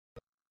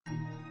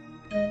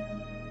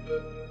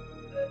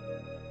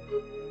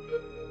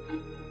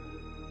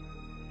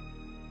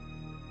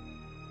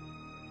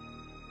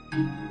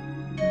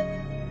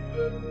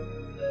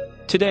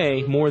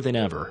Today, more than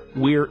ever,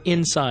 we're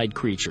inside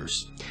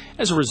creatures.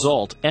 As a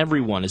result,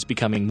 everyone is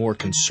becoming more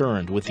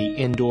concerned with the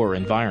indoor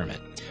environment.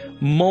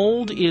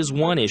 Mold is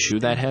one issue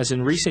that has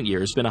in recent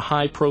years been a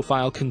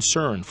high-profile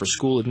concern for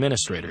school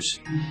administrators.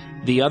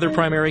 The other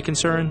primary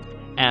concern?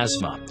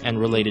 Asthma and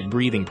related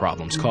breathing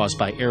problems caused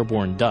by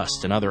airborne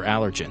dust and other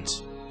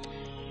allergens.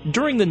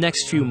 During the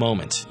next few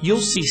moments, you'll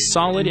see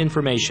solid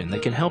information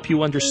that can help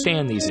you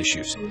understand these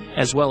issues,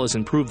 as well as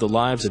improve the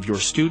lives of your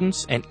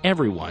students and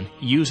everyone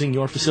using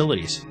your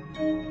facilities.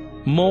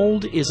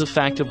 Mold is a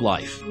fact of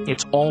life.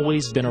 It's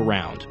always been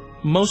around.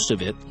 Most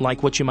of it,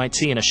 like what you might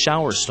see in a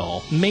shower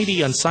stall, may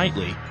be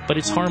unsightly, but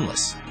it's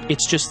harmless.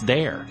 It's just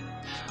there.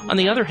 On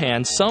the other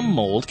hand, some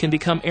mold can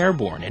become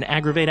airborne and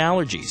aggravate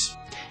allergies.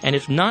 And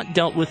if not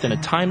dealt with in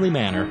a timely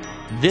manner,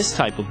 this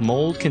type of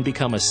mold can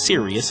become a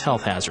serious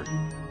health hazard.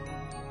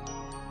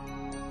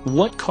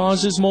 What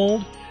causes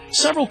mold?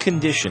 Several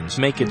conditions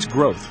make its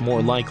growth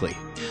more likely.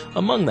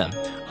 Among them,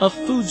 a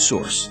food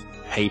source,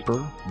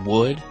 paper,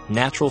 wood,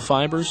 natural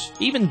fibers,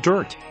 even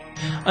dirt.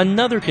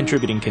 Another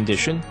contributing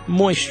condition,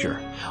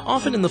 moisture,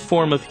 often in the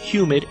form of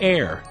humid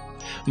air.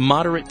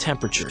 Moderate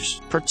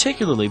temperatures,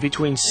 particularly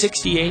between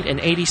 68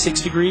 and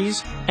 86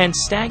 degrees, and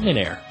stagnant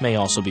air may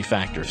also be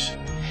factors.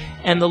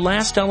 And the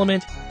last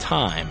element,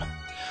 time.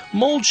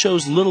 Mold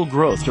shows little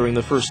growth during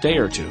the first day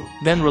or two,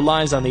 then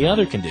relies on the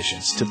other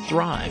conditions to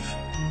thrive.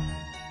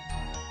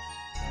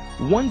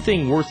 One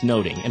thing worth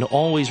noting and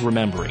always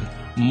remembering,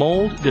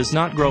 mold does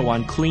not grow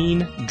on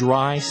clean,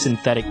 dry,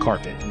 synthetic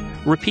carpet.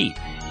 Repeat,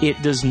 it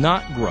does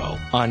not grow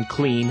on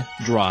clean,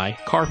 dry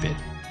carpet.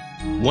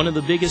 One of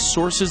the biggest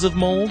sources of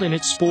mold and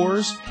its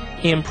spores,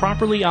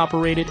 improperly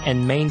operated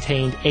and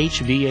maintained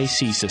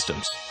HVAC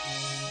systems.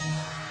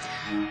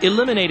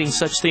 Eliminating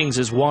such things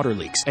as water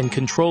leaks and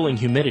controlling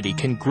humidity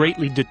can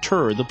greatly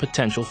deter the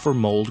potential for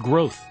mold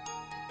growth.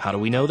 How do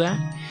we know that?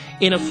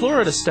 In a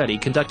Florida study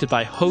conducted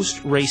by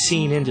Host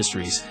Racine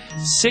Industries,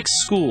 6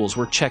 schools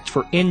were checked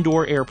for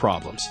indoor air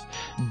problems.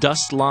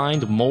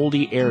 Dust-lined,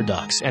 moldy air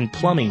ducts and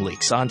plumbing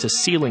leaks onto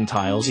ceiling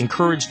tiles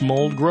encouraged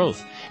mold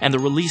growth and the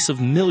release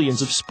of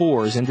millions of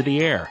spores into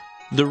the air.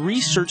 The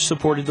research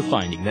supported the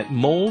finding that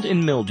mold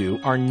and mildew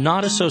are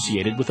not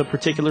associated with a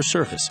particular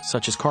surface,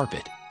 such as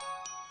carpet.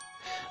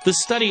 The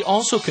study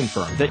also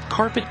confirmed that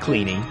carpet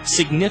cleaning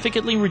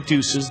significantly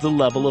reduces the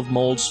level of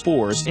mold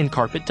spores in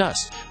carpet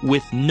dust,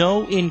 with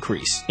no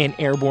increase in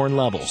airborne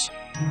levels.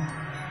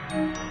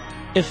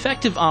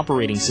 Effective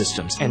operating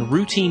systems and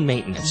routine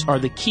maintenance are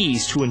the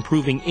keys to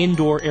improving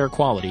indoor air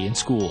quality in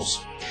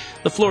schools.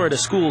 The Florida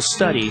Schools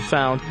study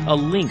found a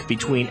link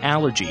between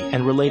allergy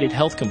and related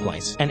health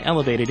complaints and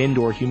elevated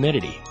indoor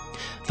humidity.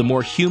 The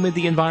more humid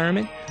the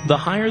environment, the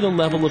higher the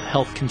level of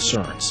health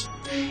concerns.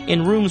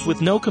 In rooms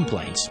with no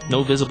complaints,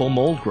 no visible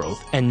mold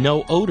growth, and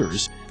no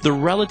odors, the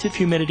relative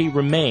humidity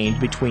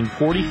remained between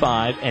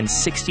 45 and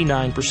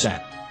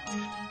 69%.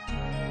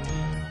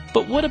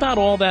 But what about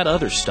all that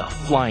other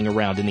stuff flying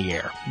around in the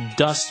air?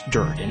 Dust,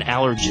 dirt, and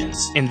allergens,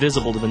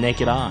 invisible to the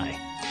naked eye.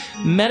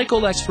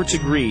 Medical experts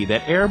agree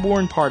that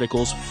airborne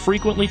particles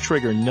frequently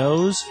trigger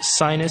nose,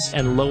 sinus,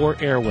 and lower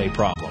airway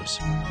problems.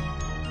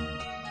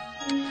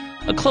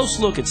 A close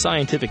look at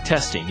scientific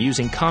testing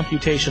using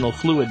computational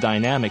fluid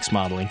dynamics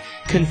modeling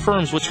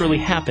confirms what's really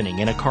happening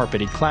in a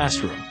carpeted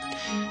classroom.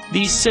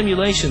 These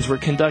simulations were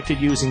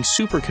conducted using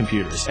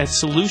supercomputers at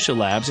Solutia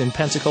Labs in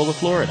Pensacola,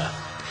 Florida.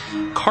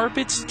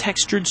 Carpet's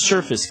textured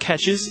surface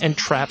catches and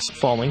traps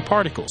falling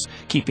particles,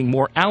 keeping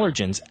more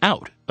allergens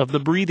out of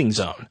the breathing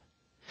zone.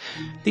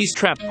 These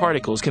trapped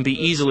particles can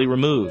be easily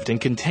removed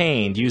and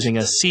contained using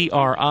a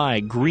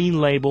CRI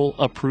Green Label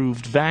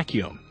approved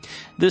vacuum.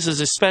 This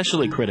is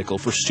especially critical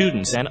for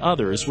students and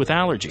others with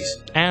allergies,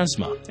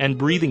 asthma, and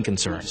breathing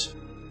concerns.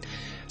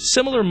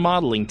 Similar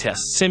modeling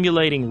tests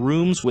simulating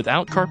rooms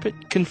without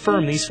carpet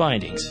confirm these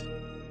findings.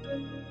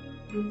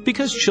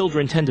 Because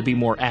children tend to be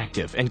more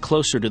active and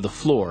closer to the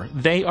floor,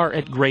 they are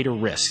at greater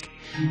risk.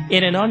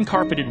 In an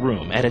uncarpeted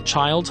room at a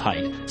child's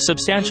height,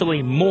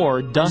 substantially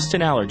more dust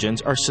and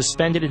allergens are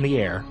suspended in the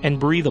air and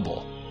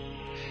breathable.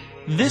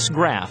 This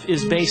graph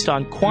is based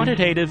on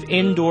quantitative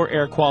indoor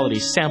air quality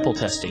sample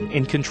testing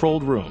in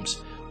controlled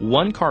rooms,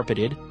 one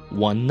carpeted,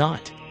 one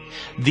not.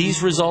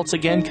 These results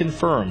again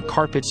confirm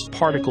carpet's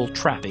particle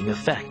trapping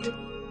effect.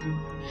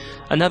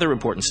 Another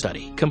important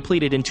study,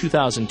 completed in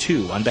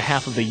 2002 on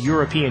behalf of the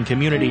European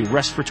Community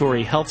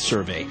Respiratory Health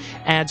Survey,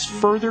 adds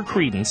further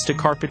credence to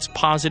carpet's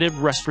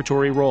positive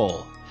respiratory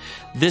role.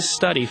 This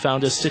study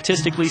found a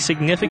statistically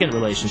significant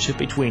relationship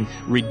between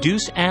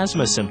reduced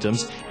asthma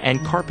symptoms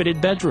and carpeted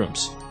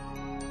bedrooms.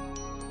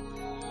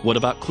 What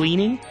about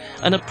cleaning?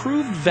 An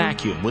approved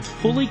vacuum with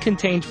fully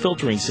contained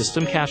filtering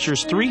system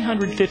captures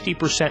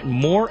 350%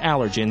 more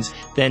allergens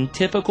than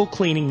typical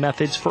cleaning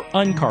methods for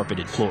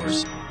uncarpeted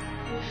floors.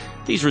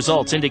 These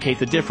results indicate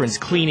the difference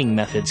cleaning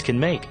methods can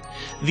make.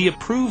 The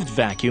approved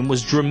vacuum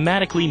was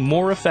dramatically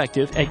more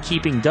effective at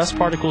keeping dust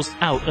particles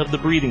out of the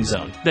breathing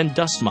zone than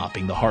dust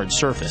mopping the hard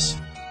surface.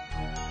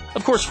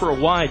 Of course, for a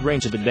wide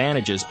range of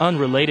advantages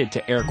unrelated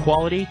to air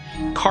quality,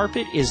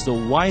 carpet is the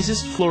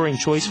wisest flooring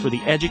choice for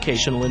the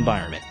educational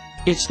environment.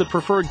 It's the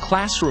preferred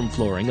classroom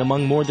flooring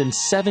among more than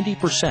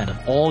 70%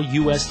 of all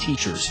U.S.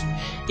 teachers.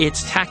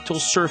 Its tactile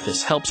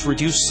surface helps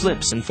reduce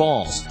slips and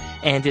falls,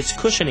 and its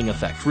cushioning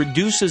effect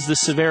reduces the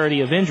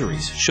severity of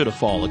injuries should a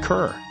fall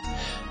occur.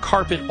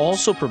 Carpet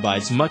also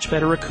provides much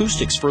better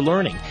acoustics for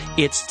learning.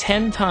 It's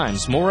 10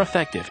 times more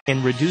effective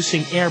in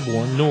reducing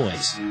airborne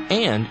noise.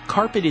 And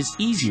carpet is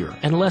easier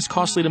and less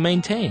costly to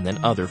maintain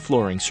than other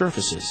flooring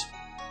surfaces.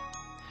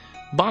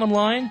 Bottom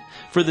line,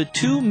 for the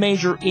two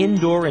major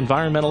indoor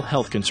environmental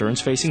health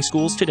concerns facing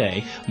schools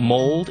today,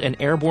 mold and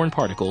airborne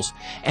particles,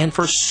 and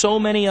for so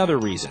many other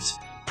reasons,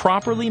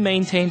 properly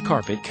maintained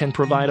carpet can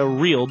provide a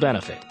real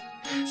benefit.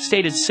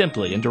 Stated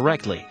simply and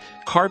directly,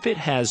 carpet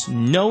has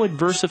no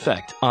adverse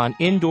effect on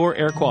indoor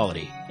air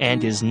quality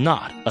and is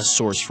not a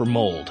source for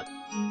mold.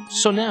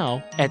 So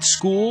now, at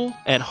school,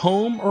 at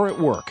home, or at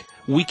work,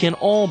 we can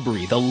all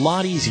breathe a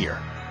lot easier,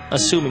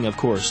 assuming, of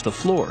course, the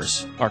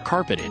floors are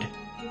carpeted.